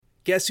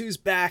Guess who's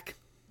back?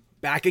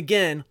 Back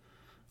again.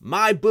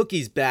 My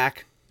bookie's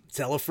back.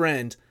 Tell a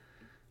friend.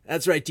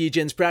 That's right,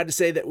 Degens. Proud to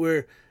say that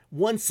we're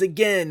once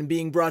again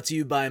being brought to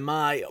you by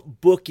my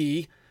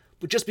bookie.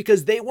 But just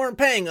because they weren't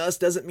paying us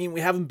doesn't mean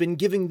we haven't been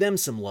giving them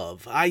some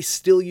love. I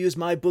still use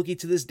my bookie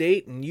to this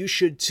date, and you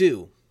should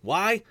too.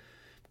 Why?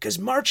 Because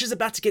March is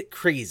about to get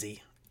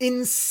crazy.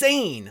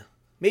 Insane.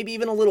 Maybe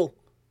even a little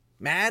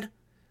mad.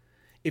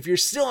 If you're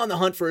still on the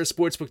hunt for a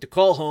sportsbook to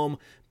call home,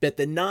 bet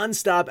the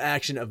non-stop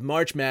action of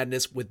March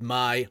Madness with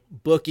my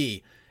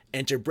bookie.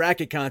 Enter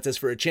bracket contests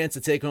for a chance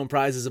to take home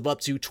prizes of up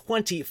to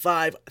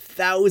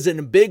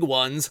 25,000 big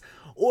ones,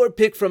 or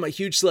pick from a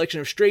huge selection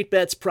of straight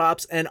bets,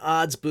 props, and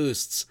odds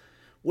boosts.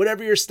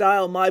 Whatever your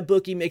style, my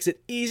bookie makes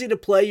it easy to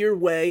play your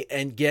way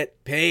and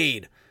get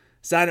paid.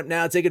 Sign up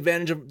now, take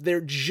advantage of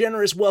their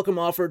generous welcome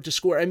offer to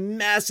score a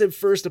massive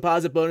first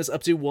deposit bonus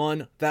up to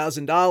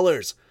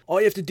 $1,000. All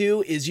you have to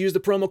do is use the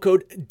promo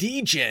code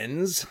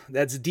DEGENS,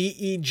 that's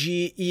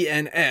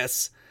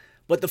DEGENS,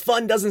 but the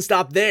fun doesn't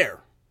stop there.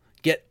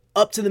 Get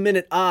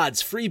up-to-the-minute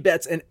odds, free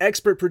bets, and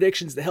expert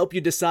predictions to help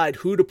you decide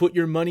who to put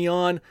your money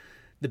on.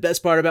 The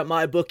best part about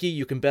MyBookie,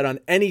 you can bet on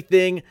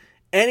anything,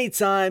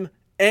 anytime,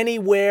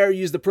 anywhere.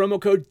 Use the promo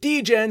code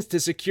DEGENS to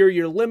secure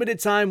your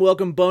limited-time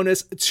welcome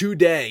bonus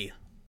today.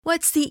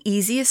 What's the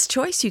easiest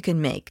choice you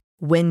can make?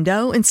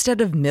 Window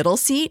instead of middle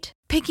seat?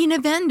 Picking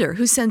a vendor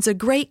who sends a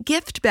great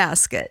gift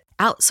basket?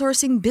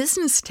 Outsourcing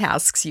business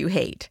tasks you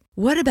hate?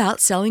 What about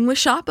selling with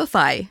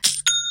Shopify?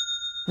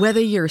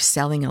 Whether you're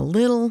selling a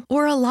little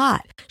or a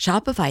lot,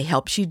 Shopify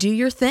helps you do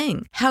your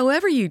thing,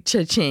 however you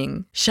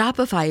cha-ching.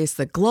 Shopify is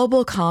the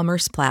global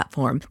commerce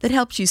platform that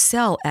helps you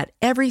sell at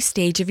every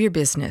stage of your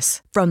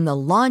business. From the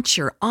launch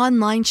your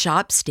online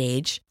shop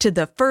stage to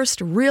the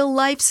first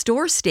real-life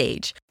store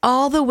stage,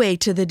 all the way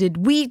to the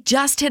did we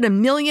just hit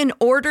 1 million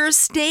orders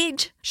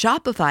stage.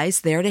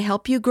 Shopify's there to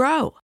help you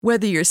grow.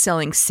 Whether you're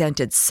selling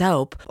scented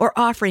soap or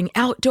offering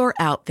outdoor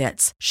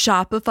outfits,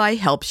 Shopify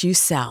helps you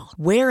sell.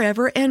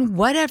 Wherever and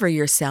whatever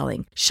you're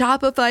selling,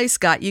 Shopify's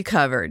got you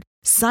covered.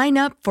 Sign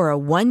up for a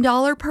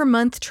 $1 per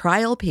month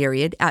trial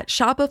period at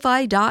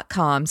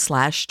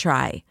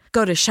shopify.com/try.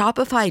 Go to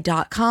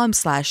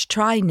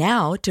shopify.com/try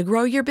now to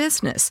grow your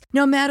business,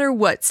 no matter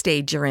what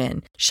stage you're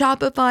in.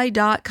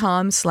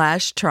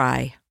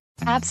 Shopify.com/try.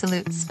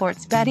 Absolute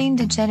sports betting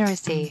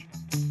degeneracy.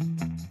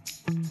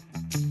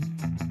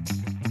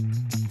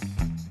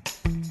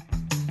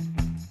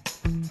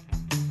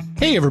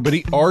 Hey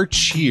everybody,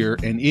 Arch here,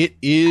 and it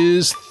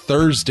is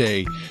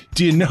Thursday.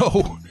 Do you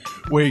know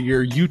where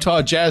your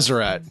Utah Jazz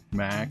are at,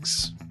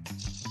 Max?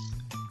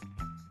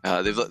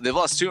 They've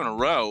lost 2 in a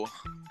row.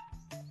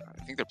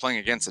 I think they're playing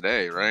again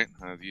today, right?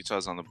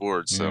 Utah's on the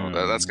board, so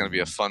that's going to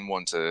be a fun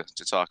one to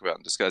talk about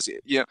and discuss.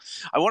 Yeah,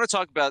 I want to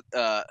talk about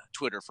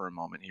Twitter for a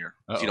moment here,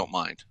 if you don't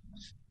mind.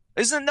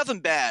 Isn't nothing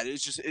bad.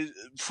 It's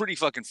pretty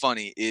fucking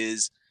funny.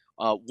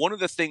 One of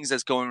the things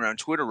that's going around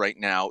Twitter right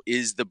now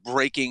is the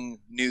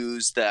breaking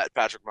news that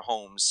Patrick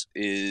Mahomes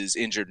is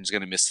injured and is going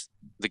to miss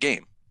the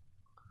game.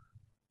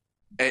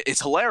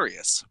 It's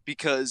hilarious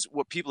because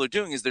what people are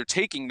doing is they're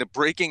taking the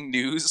breaking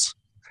news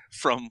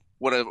from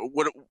what it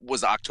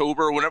was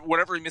October or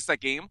whenever he missed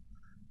that game,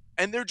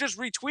 and they're just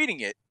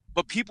retweeting it,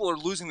 but people are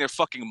losing their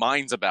fucking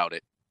minds about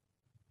it.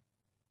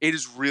 It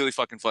is really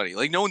fucking funny.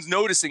 Like, no one's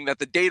noticing that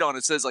the date on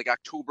it says like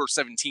October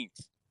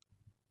 17th.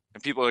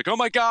 And people are like, oh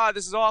my God,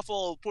 this is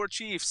awful. Poor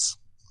Chiefs.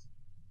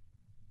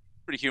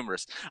 Pretty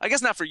humorous. I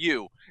guess not for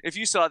you. If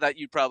you saw that,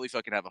 you'd probably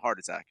fucking have a heart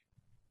attack.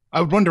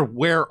 I would wonder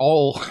where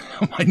all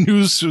my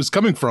news was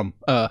coming from.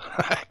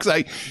 Because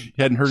I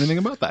hadn't heard anything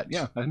about that.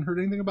 Yeah, I hadn't heard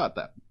anything about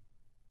that.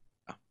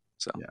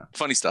 So, yeah.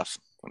 Funny stuff.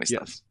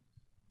 Stuff.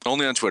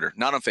 Only on Twitter,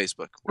 not on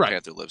Facebook, where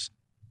Panther lives.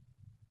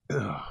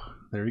 There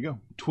you go.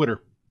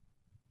 Twitter.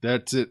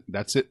 That's it.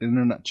 That's it in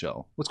a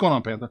nutshell. What's going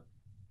on, Panther?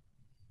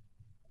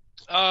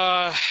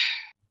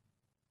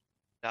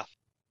 Nothing.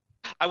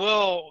 I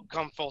will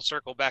come full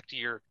circle back to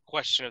your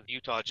question of the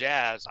Utah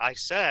Jazz. I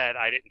said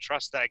I didn't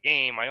trust that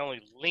game. I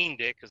only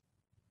leaned it because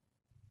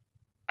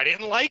I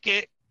didn't like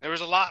it. There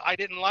was a lot I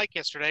didn't like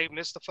yesterday.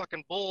 Missed the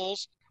fucking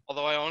Bulls,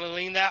 although I only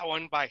leaned that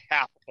one by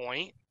half a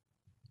point.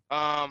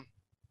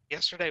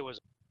 Yesterday was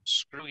a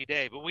screwy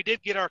day, but we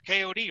did get our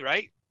KOD,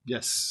 right?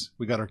 Yes,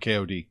 we got our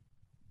KOD.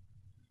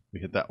 We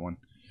hit that one.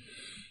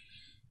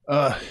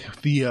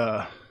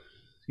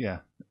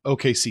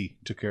 OKC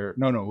took care.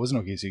 No, it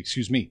wasn't OKC.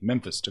 Excuse me.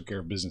 Memphis took care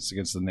of business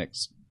against the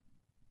Knicks.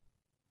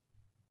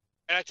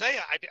 And I tell you,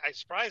 I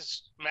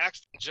surprised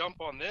Max to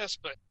jump on this,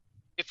 but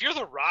if you're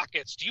the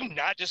Rockets, do you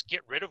not just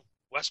get rid of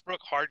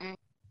Westbrook, Harden,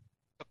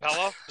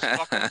 Capella?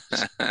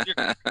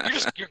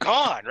 You're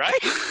gone,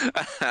 right?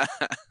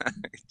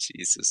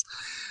 Jesus.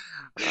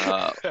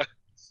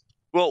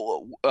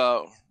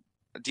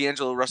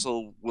 D'Angelo,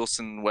 Russell,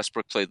 Wilson,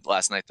 Westbrook played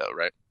last night, though,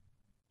 right?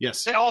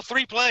 Yes. They all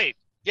 3 played.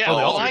 Yeah, the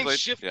line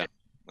shifted.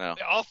 Yeah.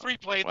 They all 3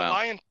 played.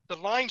 Wow. The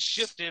line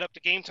shifted up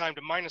to game time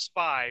to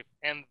 -5,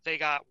 and they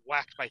got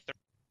whacked by 30.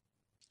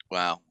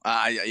 Wow.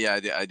 I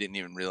didn't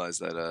even realize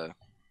that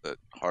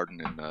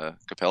Harden and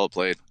Capella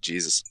played.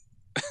 Jesus.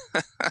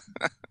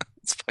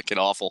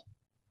 fucking awful.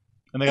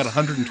 And they got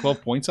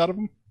 112 points out of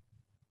them?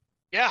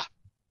 Yeah.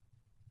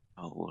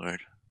 Oh, Lord.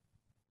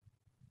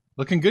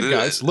 Looking good,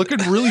 guys. Looking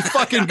really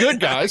fucking good,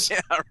 guys. Yeah,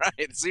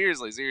 right.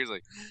 Seriously.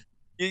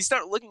 You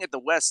start looking at the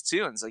West,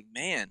 too, and it's like,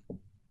 man,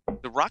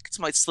 the Rockets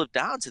might slip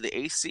down to the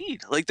 8th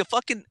seed. Like, the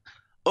fucking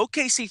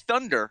OKC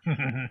Thunder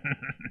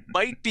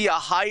might be a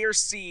higher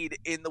seed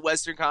in the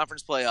Western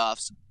Conference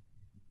playoffs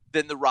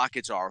than the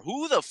Rockets are.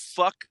 Who the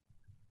fuck,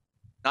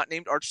 not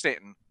named Arch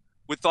Stanton,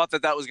 would thought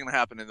that was going to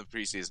happen in the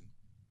preseason?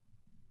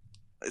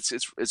 It's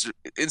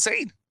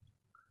insane.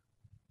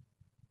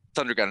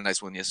 Thunder got a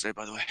nice win yesterday,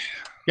 by the way.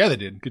 Yeah, they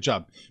did. Good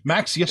job.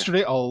 Max,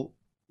 yesterday, I'll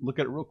look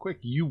at it real quick.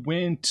 You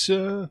went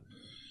 2-0.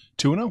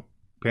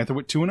 Panther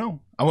went 2-0.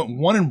 I went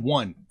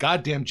 1-1.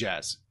 Goddamn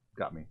Jazz.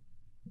 Got me.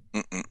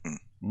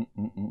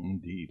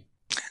 Indeed.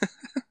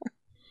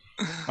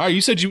 All right, you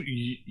said you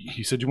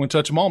wouldn't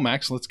touch them all,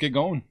 Max. Let's get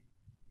going.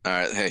 All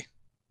right, hey.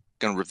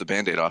 Gonna rip the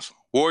Band-Aid off.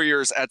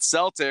 Warriors at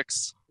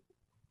Celtics.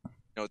 You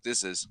know what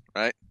this is,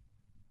 right?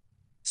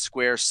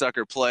 Square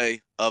sucker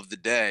play of the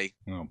day.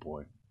 Oh,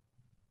 boy.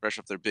 Fresh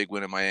off their big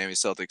win in Miami,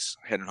 Celtics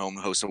heading home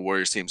to host a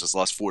Warriors team that's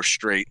lost 4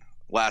 straight.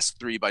 Last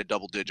 3 by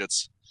double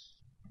digits.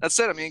 That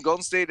said, I mean,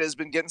 Golden State has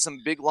been getting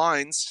some big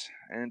lines,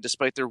 and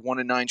despite their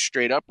 1-9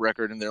 straight up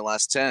record in their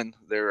last 10,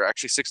 they're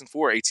actually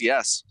 6-4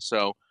 ATS.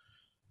 So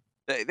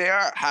they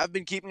have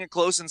been keeping it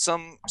close in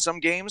some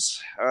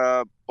games.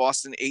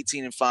 Boston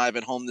 18-5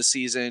 at home this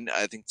season.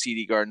 I think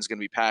TD Garden's going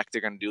to be packed.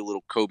 They're going to do a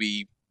little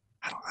Kobe.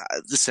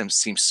 This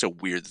seems so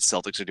weird that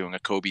Celtics are doing a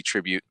Kobe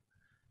tribute.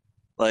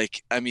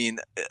 Like, I mean,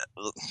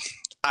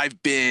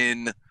 I've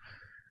been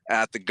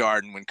at the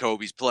Garden when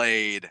Kobe's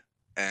played,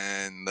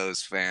 and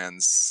those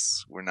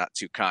fans were not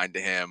too kind to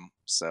him.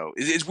 So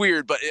it's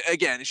weird, but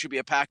again, it should be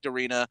a packed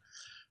arena.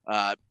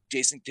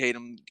 Jason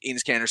Tatum,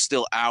 Enes Kanter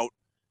still out.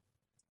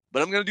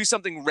 But I'm going to do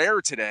something rare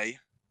today.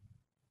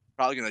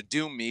 Probably going to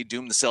doom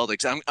the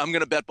Celtics. I'm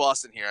going to bet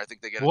Boston here. I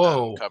think they get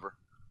a cover.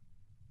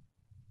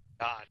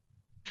 God,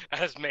 that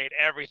has made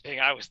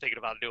everything I was thinking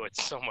about doing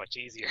so much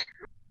easier.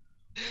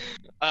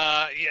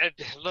 Yeah,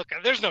 look,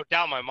 there's no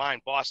doubt in my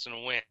mind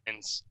Boston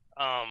wins.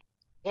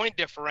 Point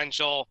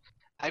differential,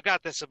 I've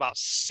got this about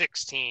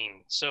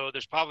 16, so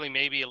there's probably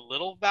maybe a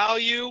little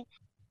value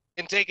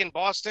in taking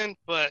Boston,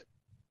 but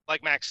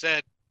like Max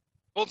said,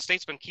 Golden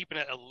State's been keeping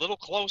it a little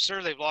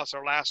closer. They've lost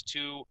their last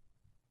 2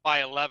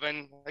 by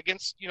 11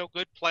 against,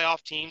 good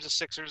playoff teams, the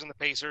Sixers and the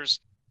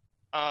Pacers.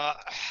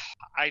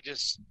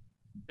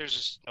 There's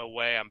just no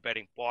way I'm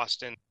betting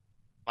Boston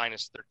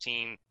minus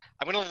 13.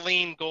 I'm going to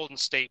lean Golden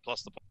State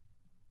plus the point.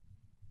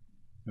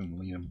 And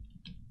Liam.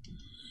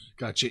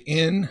 Got you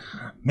in.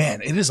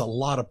 Man, it is a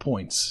lot of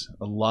points.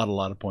 A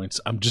lot of points.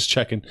 I'm just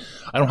checking.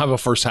 I don't have a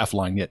first half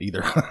line yet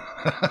either.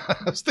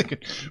 I was thinking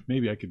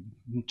maybe I could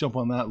jump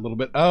on that a little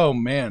bit. Oh,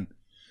 man.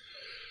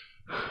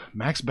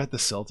 Max bet the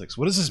Celtics.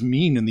 What does this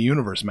mean in the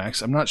universe,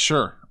 Max? I'm not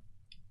sure.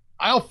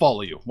 I'll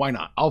follow you. Why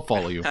not? I'll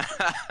follow you.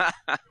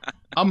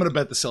 I'm going to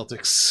bet the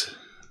Celtics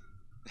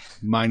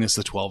minus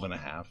the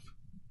 12.5.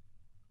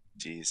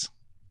 Jeez.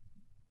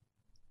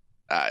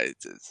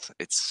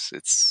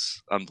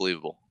 It's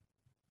unbelievable.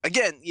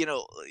 Again,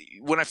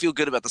 when I feel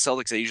good about the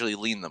Celtics, I usually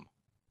lean them.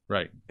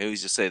 Right. I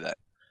always just say that.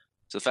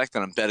 So the fact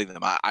that I'm betting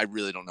them, I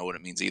really don't know what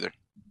it means either.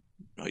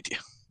 No idea.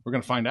 We're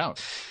going to find out.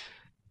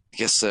 I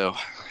guess so.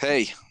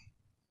 Hey,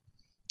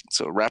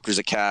 so Raptors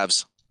at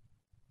Cavs.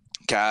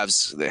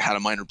 Cavs, they had a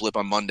minor blip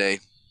on Monday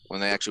when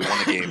they actually won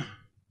the game.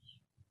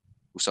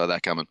 Who saw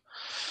that coming?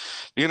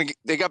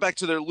 They got back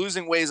to their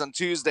losing ways on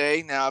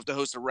Tuesday. Now have to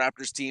host a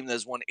Raptors team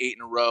that's won 8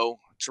 in a row.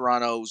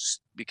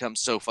 Toronto's become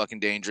so fucking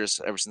dangerous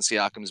ever since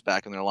Siakam is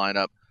back in their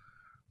lineup.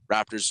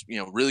 Raptors,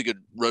 really good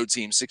road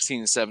team,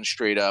 16-7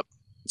 straight up.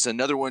 It's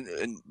another one,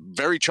 a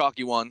very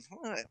chalky one.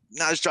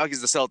 Not as chalky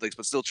as the Celtics,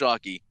 but still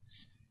chalky.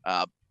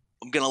 I'm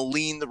going to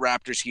lean the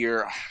Raptors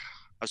here.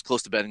 I was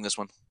close to betting this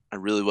one. I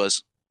really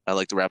was. I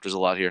like the Raptors a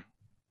lot here.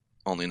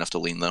 Only enough to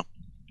lean, though.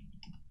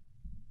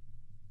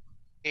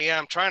 Yeah,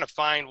 I'm trying to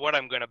find what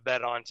I'm going to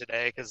bet on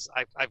today because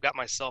I've got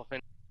myself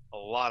in a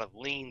lot of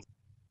lean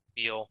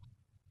feel.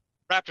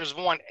 Raptors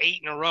won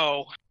 8 in a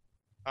row.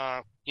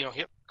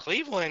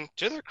 Cleveland,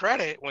 to their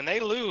credit, when they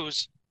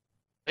lose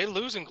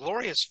in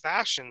glorious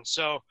fashion.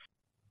 So,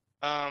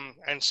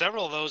 and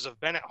several of those have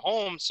been at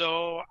home.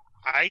 So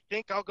I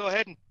think I'll go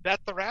ahead and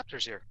bet the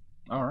Raptors here.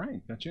 All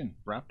right, got you in.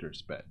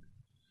 Raptors bet.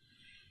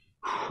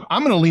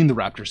 I'm going to lean the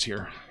Raptors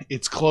here.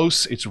 It's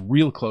close. It's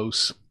real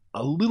close.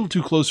 A little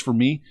too close for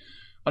me.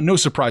 No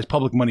surprise,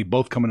 public money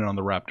both coming in on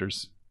the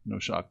Raptors. No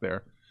shock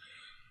there.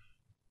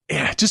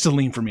 Yeah, just a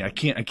lean for me. I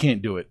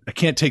can't do it. I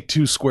can't take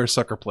 2 square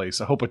sucker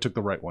plays. I hope I took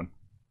the right one.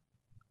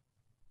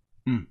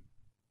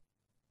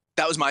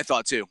 That was my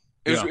thought too.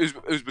 It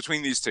was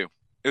between these two.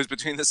 It was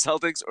between the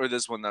Celtics or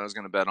this one that I was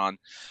going to bet on.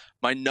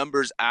 My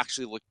numbers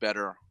actually look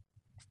better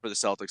for the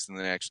Celtics than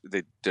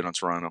they did on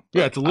Toronto.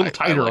 Yeah, it's a little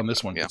tighter on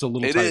this one. Yeah. It's a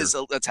little tighter. It is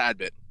a tad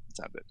bit.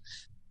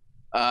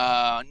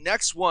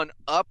 Next one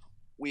up,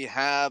 we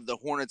have the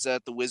Hornets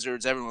at the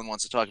Wizards. Everyone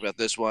wants to talk about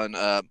this one.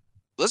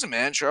 Listen,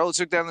 man, Charlotte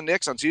took down the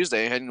Knicks on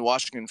Tuesday, heading to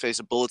Washington to face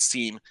a Bullets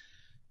team.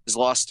 Has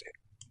lost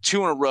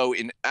 2 in a row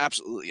in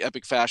absolutely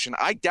epic fashion.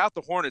 I doubt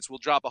the Hornets will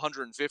drop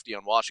 150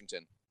 on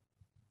Washington,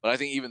 but I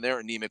think even their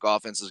anemic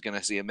offense is going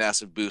to see a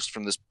massive boost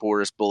from this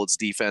porous Bullets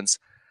defense.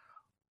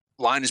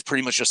 Line is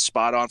pretty much just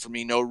spot on for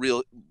me. No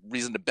real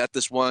reason to bet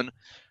this one.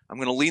 I'm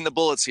going to lean the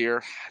Bullets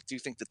here. I do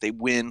think that they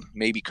win,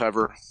 maybe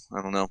cover.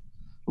 I don't know.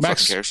 Who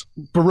Max, fucking cares?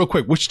 But real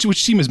quick, which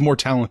team is more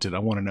talented? I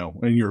want to know,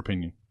 in your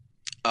opinion.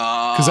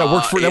 Because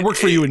that worked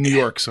for you in New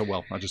York so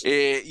well.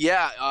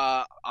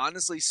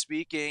 Honestly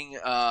speaking,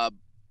 I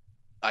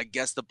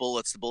guess the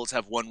Bullets. The Bullets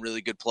have one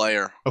really good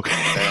player.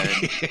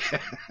 Okay.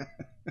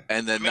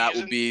 And then that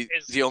will be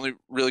the only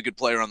really good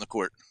player on the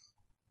court.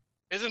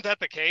 Isn't that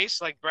the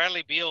case? Like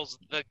Bradley Beal's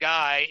the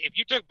guy. If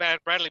you took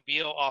Bradley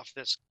Beal off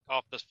this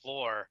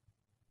floor,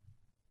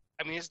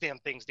 I mean, this damn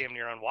thing's damn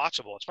near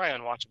unwatchable. It's probably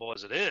unwatchable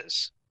as it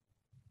is.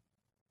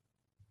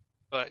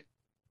 But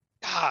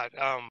God,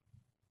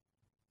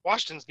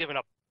 Washington's given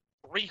up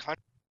 300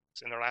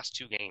 in their last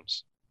 2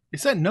 games.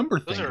 It's that number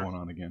thing going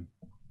on again.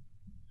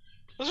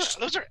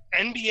 Those are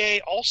NBA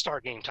All-Star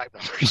game type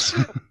numbers.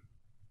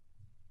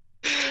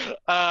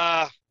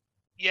 Yeah,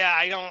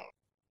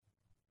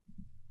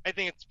 I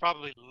think it's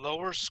probably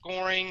lower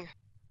scoring.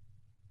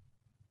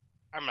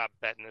 I'm not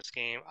betting this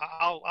game.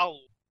 I'll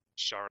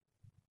Charlotte.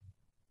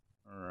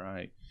 All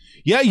right.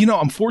 Yeah,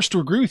 I'm forced to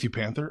agree with you,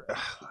 Panther.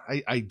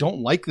 I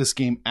don't like this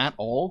game at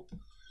all,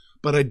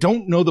 but I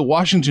don't know that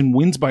Washington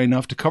wins by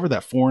enough to cover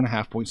that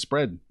 4.5-point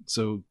spread.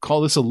 So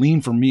call this a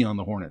lean for me on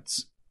the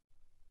Hornets.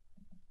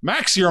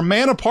 Max, you're a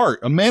man apart,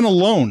 a man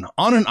alone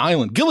on an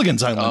island,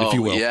 Gilligan's Island, if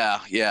you will.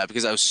 Yeah,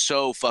 because I was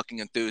so fucking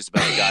enthused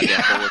about the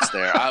goddamn Bullets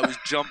there. I was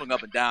jumping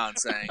up and down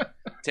saying,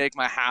 take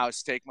my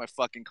house, take my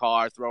fucking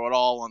car, throw it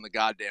all on the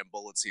goddamn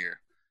Bullets here.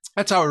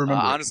 That's how I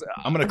remember honestly,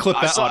 I'm going to clip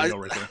that audio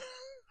right there.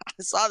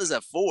 I saw this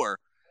at 4.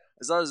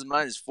 I saw this as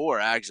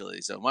 -4,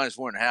 actually. So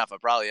 -4.5, I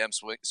probably am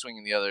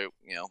swinging the other,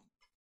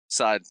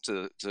 side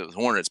to the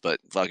Hornets,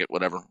 but fuck it,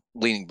 whatever.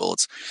 Leaning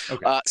Bullets.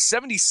 Okay.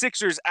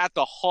 76ers at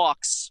the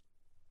Hawks.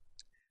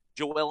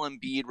 Joel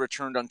Embiid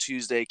returned on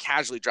Tuesday,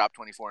 casually dropped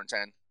 24 and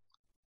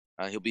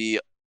 10. He'll be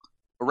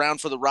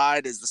around for the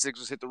ride as the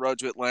Sixers hit the road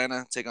to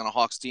Atlanta, take on a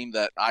Hawks team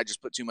that I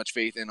just put too much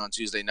faith in on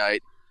Tuesday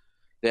night.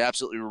 They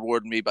absolutely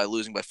rewarded me by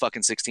losing by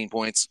fucking 16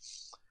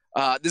 points.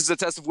 This is a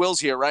test of wills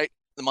here, right?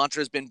 The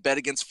mantra has been bet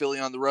against Philly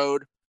on the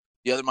road.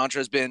 The other mantra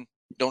has been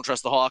don't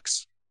trust the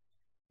Hawks.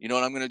 You know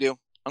what I'm going to do?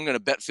 I'm going to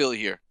bet Philly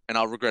here, and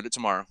I'll regret it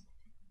tomorrow.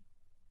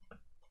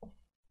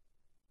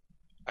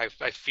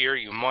 I fear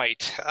you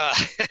might.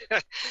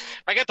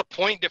 I got the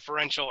point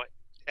differential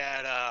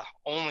at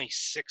only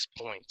 6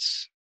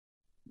 points.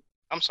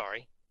 I'm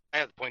sorry. I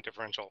have the point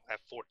differential at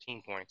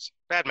 14 points.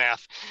 Bad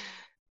math.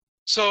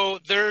 So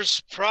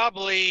there's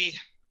probably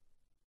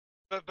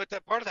but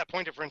that part of that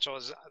point differential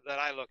is that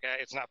I look at,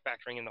 it's not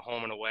factoring in the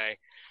home and away.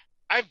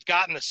 I've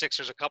gotten the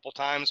Sixers a couple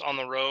times on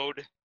the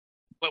road,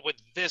 but with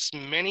this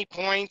many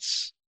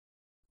points,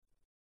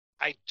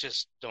 I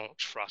just don't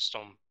trust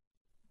them.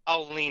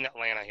 I'll lean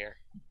Atlanta here.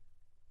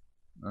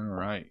 All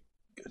right.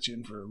 Got you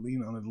in for a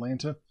lean on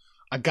Atlanta.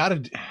 I got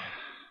to...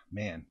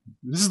 Man,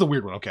 this is the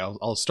weird one. Okay,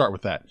 I'll start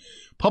with that.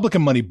 Public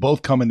and money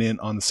both coming in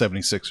on the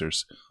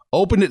 76ers.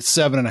 Opened at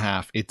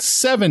 7.5. It's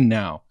 7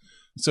 now.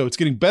 So it's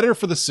getting better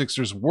for the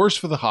Sixers, worse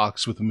for the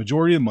Hawks, with the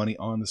majority of money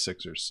on the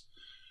Sixers.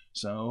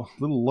 So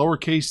a little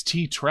lowercase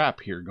t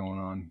trap here going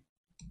on.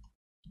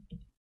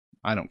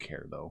 I don't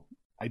care, though.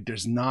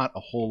 There's not a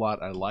whole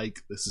lot I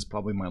like. This is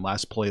probably my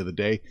last play of the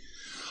day.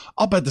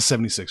 I'll bet the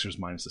 76ers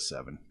minus the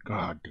 7.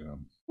 God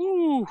damn.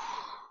 Ooh.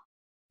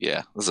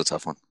 Yeah, this is a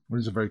tough one. It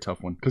is a very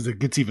tough one because it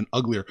gets even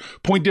uglier.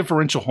 Point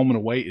differential home and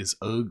away is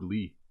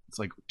ugly. It's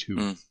like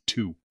 2.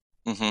 2.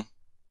 Mm-hmm.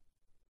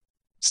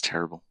 It's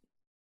terrible.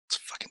 It's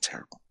fucking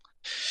terrible.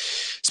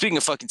 Speaking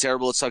of fucking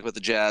terrible, let's talk about the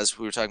Jazz.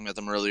 We were talking about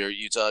them earlier.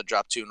 Utah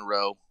dropped 2 in a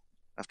row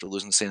after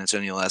losing to San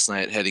Antonio last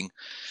night, heading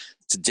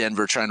to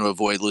Denver, trying to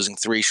avoid losing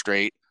 3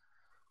 straight.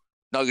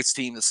 Nuggets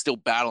team that's still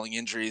battling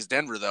injuries.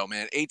 Denver, though,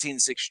 man,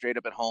 18-6 straight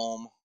up at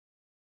home,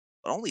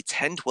 but only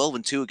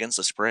 10-12-2 against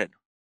the spread.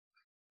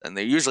 And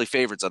they're usually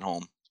favorites at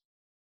home.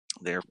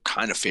 They're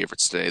kind of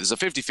favorites today. There's a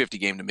 50-50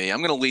 game to me. I'm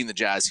going to lean the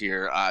Jazz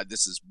here.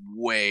 This is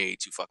way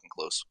too fucking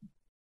close.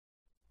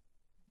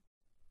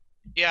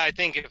 Yeah, I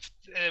think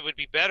it would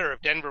be better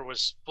if Denver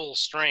was full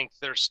strength.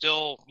 They're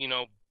still,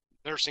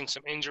 nursing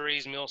some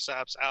injuries.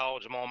 Millsap's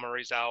out. Jamal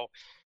Murray's out.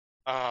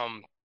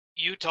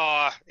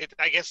 Utah,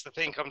 I guess the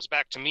thing comes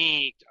back to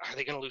me, are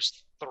they going to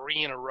lose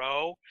 3 in a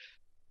row?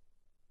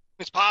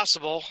 It's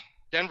possible.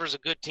 Denver's a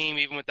good team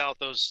even without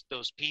those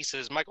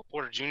pieces. Michael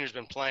Porter Jr. has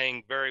been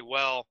playing very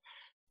well,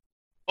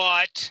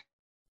 but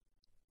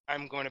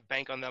I'm going to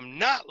bank on them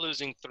not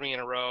losing 3 in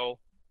a row.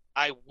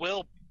 I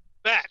will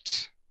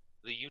bet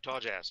the Utah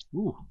Jazz.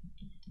 Ooh,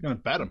 going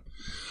to bet them.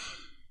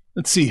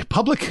 Let's see.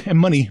 Public and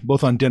money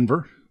both on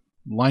Denver.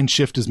 Line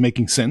shift is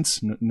making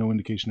sense. No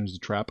indication there's a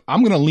trap.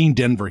 I'm going to lean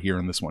Denver here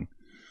in this one.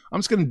 I'm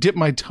just going to dip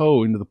my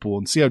toe into the pool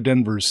and see how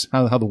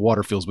the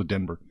water feels with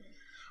Denver.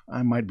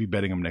 I might be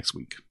betting them next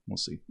week. We'll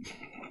see.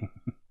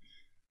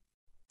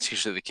 It's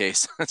usually the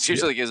case. It's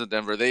usually the case with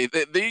Denver. They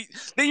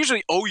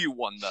usually owe you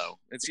one, though.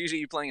 It's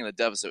usually you playing in a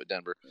deficit with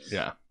Denver.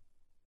 Yeah.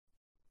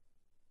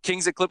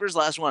 Kings at Clippers,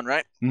 last one,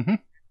 right? Mm-hmm.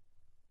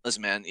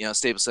 Listen, man,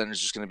 Staples Center is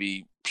just going to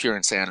be pure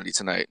insanity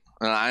tonight.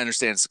 And I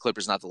understand it's the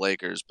Clippers, not the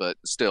Lakers, but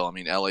still, I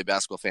mean, LA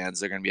basketball fans,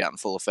 they're going to be out in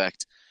full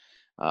effect.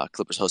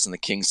 Clippers hosting the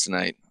Kings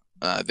tonight.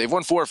 They've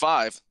won 4 or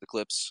 5, the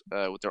Clips,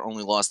 with their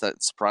only loss,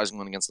 that surprising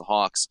one against the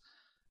Hawks.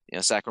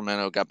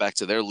 Sacramento got back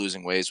to their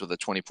losing ways with a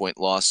 20-point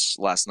loss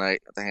last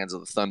night at the hands of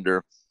the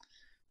Thunder.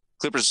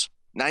 Clippers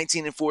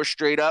 19-4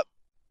 straight up,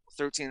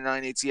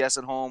 13-9 ATS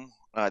at home.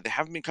 They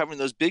haven't been covering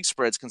those big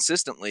spreads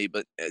consistently,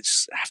 but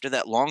it's after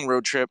that long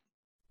road trip,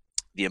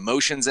 the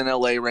emotions in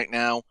LA right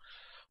now.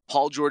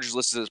 Paul George is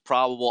listed as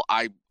probable.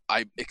 I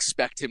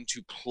expect him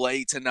to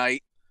play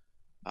tonight.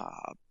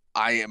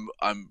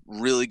 I'm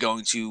really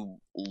going to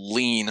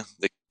lean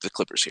the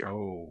Clippers here.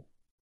 Oh.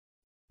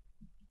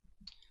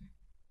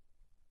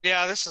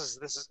 Yeah, this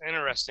is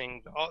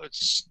interesting.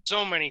 It's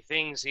so many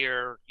things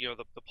here.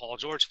 The Paul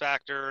George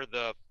factor,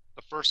 the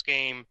first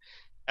game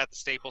at the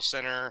Staples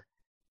Center.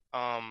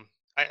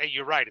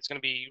 You're right. It's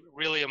going to be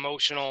really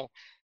emotional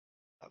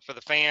for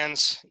the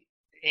fans.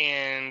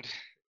 And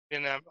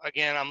then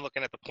again, I'm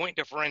looking at the point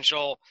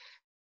differential.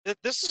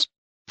 This is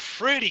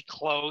pretty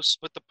close,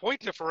 but the point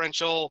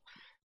differential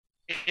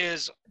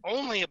is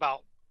only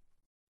about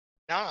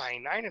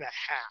 9.5.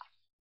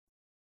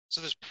 So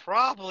there's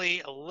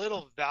probably a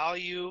little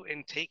value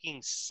in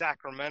taking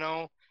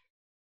Sacramento,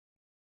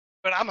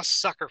 but I'm a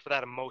sucker for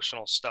that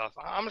emotional stuff.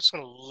 I'm just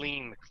going to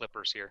lean the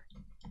Clippers here.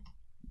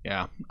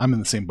 Yeah, I'm in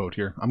the same boat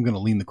here. I'm going to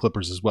lean the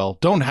Clippers as well.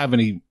 Don't have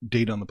any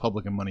data on the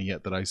public and money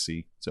yet that I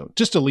see. So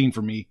just a lean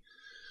for me.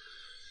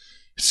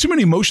 It's too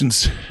many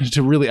emotions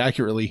to really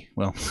accurately,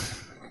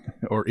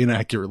 or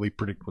inaccurately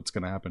predict what's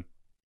going to happen.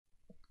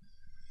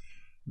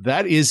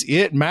 That is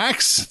it,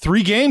 Max.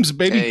 3 games,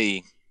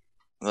 baby.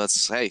 What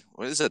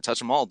is it? Touch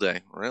them all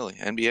day, really.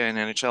 NBA and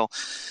NHL.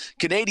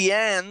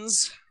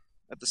 Canadiens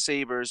at the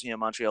Sabres.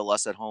 Montreal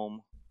lost at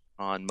home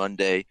on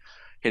Monday,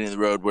 hitting the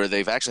road where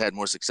they've actually had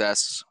more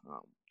success.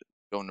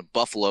 Going to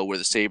Buffalo, where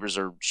the Sabres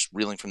are just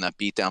reeling from that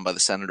beatdown by the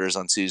Senators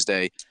on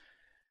Tuesday.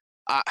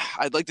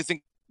 I'd like to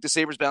think the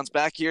Sabres bounce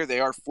back here. They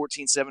are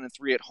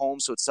 14-7-3 at home,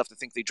 so it's tough to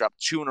think they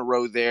dropped 2 in a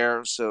row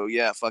there. So,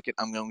 yeah, fuck it.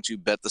 I'm going to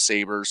bet the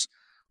Sabres.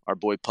 Our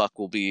boy Puck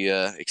will be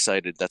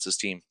excited. That's his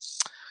team.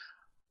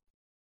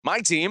 My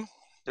team,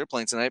 they're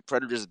playing tonight,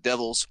 Predators at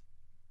Devils.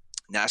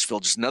 Nashville,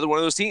 just another one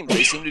of those teams.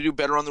 They seem to do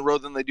better on the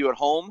road than they do at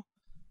home.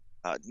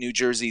 New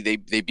Jersey, they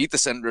beat the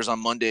Senators on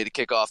Monday to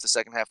kick off the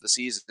second half of the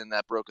season, and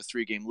that broke a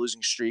 3-game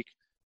losing streak.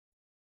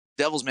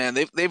 Devils, man,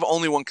 they've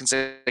only won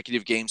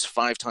consecutive games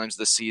 5 times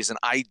this season.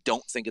 I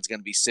don't think it's going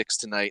to be 6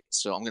 tonight,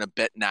 so I'm going to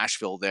bet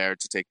Nashville there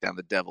to take down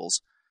the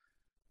Devils.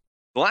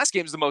 The last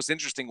game is the most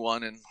interesting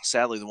one, and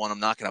sadly the one I'm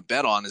not going to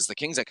bet on is the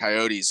Kings at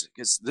Coyotes,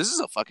 because this is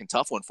a fucking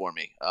tough one for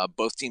me.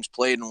 Both teams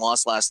played and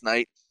lost last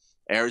night.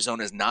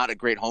 Arizona is not a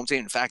great home team.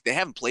 In fact, they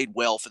haven't played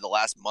well for the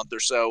last month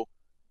or so.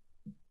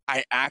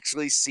 I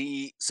actually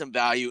see some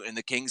value in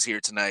the Kings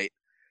here tonight.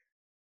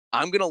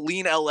 I'm going to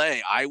lean LA.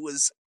 I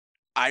was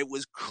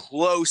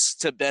close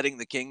to betting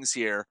the Kings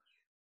here.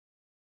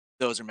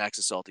 Those are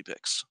Max's salty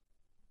picks.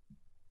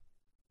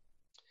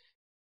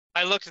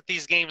 I looked at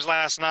these games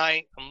last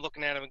night. I'm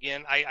looking at them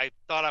again. I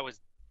thought I was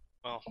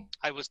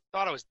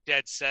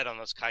dead set on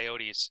those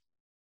Coyotes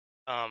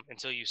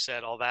until you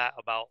said all that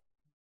about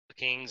the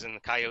Kings and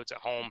the Coyotes at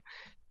home.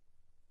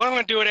 But I'm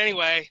going to do it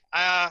anyway.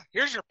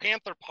 Here's your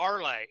Panther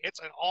parlay. It's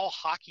an all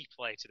hockey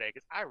play today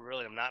because I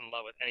really am not in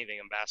love with anything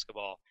in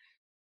basketball.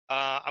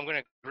 I'm going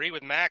to agree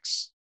with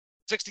Max.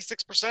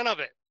 66% of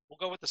it. We'll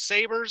go with the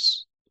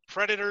Sabres, the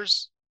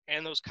Predators,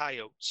 and those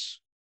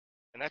Coyotes.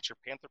 And that's your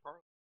Panther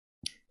parlay.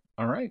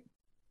 All right.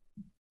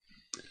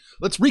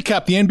 Let's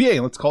recap the NBA.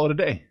 Let's call it a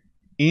day.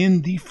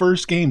 In the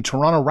first game,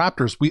 Toronto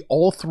Raptors, we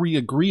all 3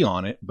 agree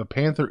on it, but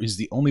Panther is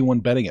the only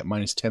one betting it,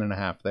 minus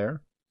 10.5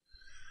 there.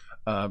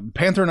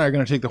 Panther and I are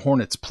going to take the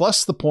Hornets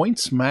plus the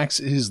points. Max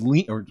is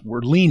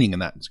we're leaning in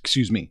that.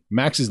 Excuse me.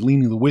 Max is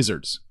leaning the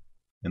Wizards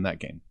in that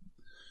game.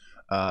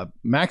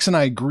 Max and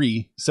I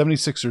agree.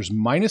 76ers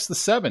minus the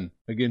 7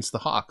 against the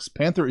Hawks.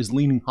 Panther is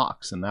leaning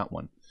Hawks in that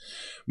one.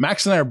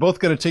 Max and I are both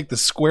going to take the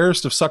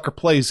squarest of sucker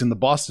plays in the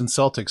Boston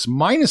Celtics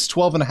minus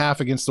 12.5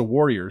 against the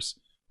Warriors.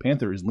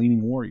 Panther is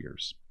leaning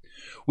Warriors.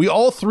 We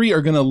all 3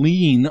 are going to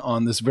lean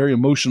on this very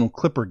emotional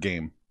Clipper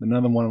game.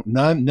 None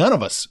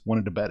of us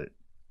wanted to bet it.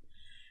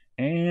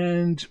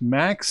 And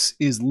Max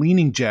is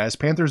leaning Jazz.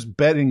 Panther's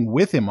betting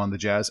with him on the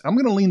Jazz. I'm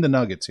going to lean the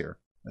Nuggets here.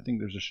 I think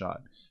there's a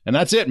shot. And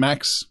that's it,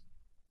 Max.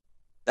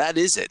 That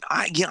is it.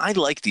 I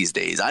like these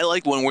days. I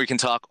like when we can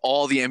talk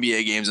all the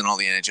NBA games and all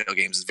the NHL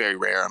games. It's very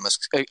rare.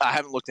 I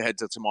haven't looked ahead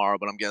to tomorrow,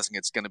 but I'm guessing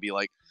it's going to be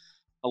like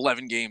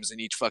 11 games in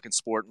each fucking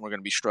sport, and we're going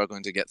to be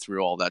struggling to get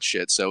through all that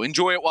shit. So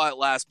enjoy it while it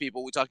lasts,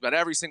 people. We talked about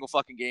every single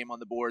fucking game on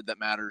the board that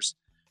matters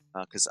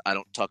because I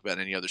don't talk about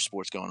any other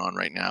sports going on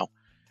right now.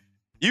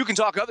 You can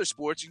talk other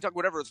sports. You can talk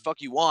whatever the fuck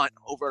you want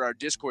over at our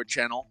Discord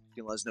channel.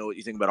 You can let us know what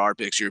you think about our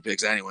picks, your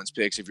picks, anyone's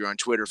picks. If you're on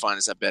Twitter, find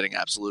us at Betting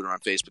Absolute, or on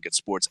Facebook at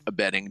Sports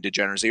Betting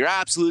Degeneracy, or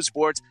Absolute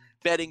Sports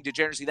Betting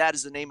Degeneracy. That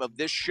is the name of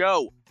this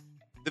show.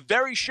 The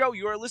very show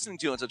you are listening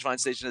to on such fine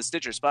stations as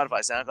Stitcher,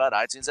 Spotify, SoundCloud,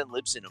 iTunes, and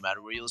Libsyn. No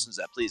matter where you listen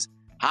to that, please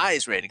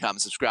highest rating,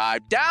 comment,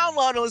 subscribe,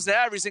 download, and listen to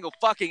every single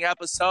fucking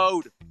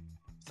episode.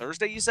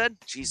 Thursday, you said?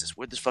 Jesus,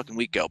 where'd this fucking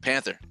week go?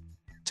 Panther,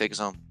 take us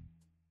home.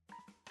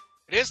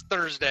 It is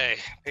Thursday.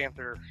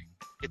 Panther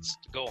gets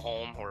to go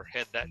home or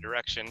head that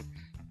direction.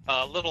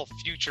 A little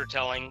future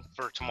telling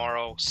for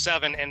tomorrow.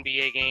 7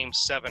 NBA games,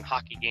 7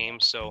 hockey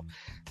games. So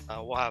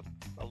we'll have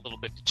a little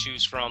bit to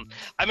choose from.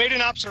 I made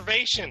an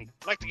observation.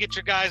 I'd like to get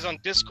your guys on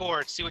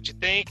Discord, see what you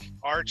think.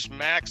 Arch,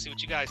 Max, see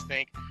what you guys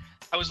think.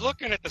 I was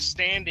looking at the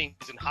standings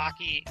in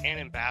hockey and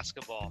in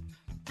basketball.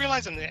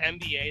 Realize in the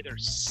NBA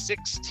there's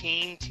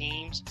 16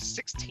 teams,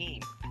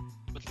 16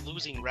 with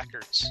losing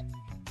records.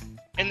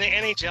 In the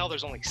NHL,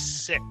 there's only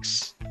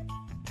 6.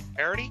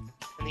 Parity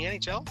in the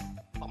NHL?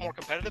 A lot more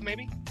competitive,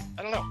 maybe?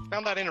 I don't know.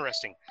 Found that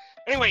interesting.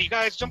 Anyway, you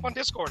guys jump on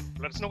Discord.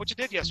 Let us know what you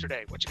did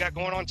yesterday, what you got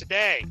going on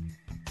today.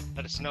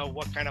 Let us know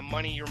what kind of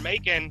money you're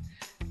making,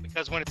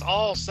 because when it's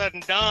all said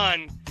and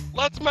done,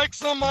 let's make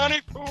some money,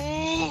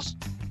 fools!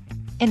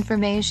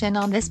 Information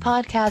on this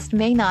podcast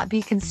may not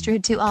be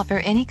construed to offer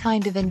any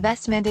kind of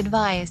investment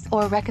advice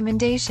or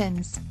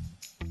recommendations.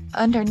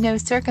 Under no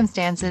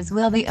circumstances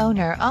will the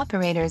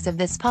owner-operators of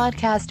this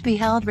podcast be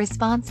held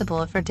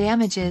responsible for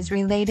damages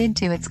related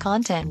to its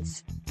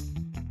contents.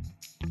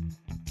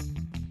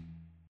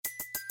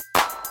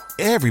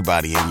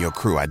 Everybody in your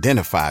crew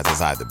identifies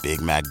as either Big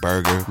Mac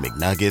Burger,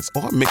 McNuggets,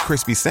 or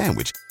McCrispy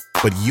Sandwich.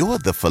 But you're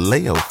the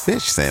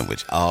Filet-O-Fish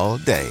Sandwich all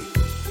day.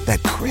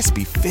 That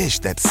crispy fish,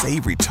 that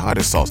savory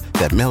tartar sauce,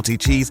 that melty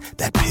cheese,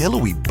 that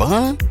pillowy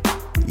bun.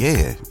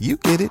 Yeah, you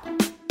get it.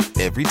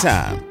 Every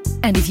time.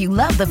 And if you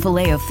love the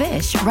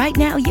Filet-O-Fish, right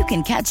now you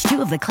can catch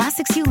 2 of the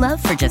classics you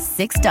love for just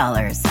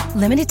 $6.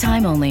 Limited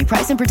time only.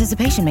 Price and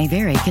participation may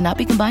vary. Cannot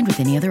be combined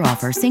with any other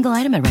offer. Single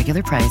item at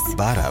regular price.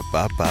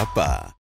 Ba-da-ba-ba-ba.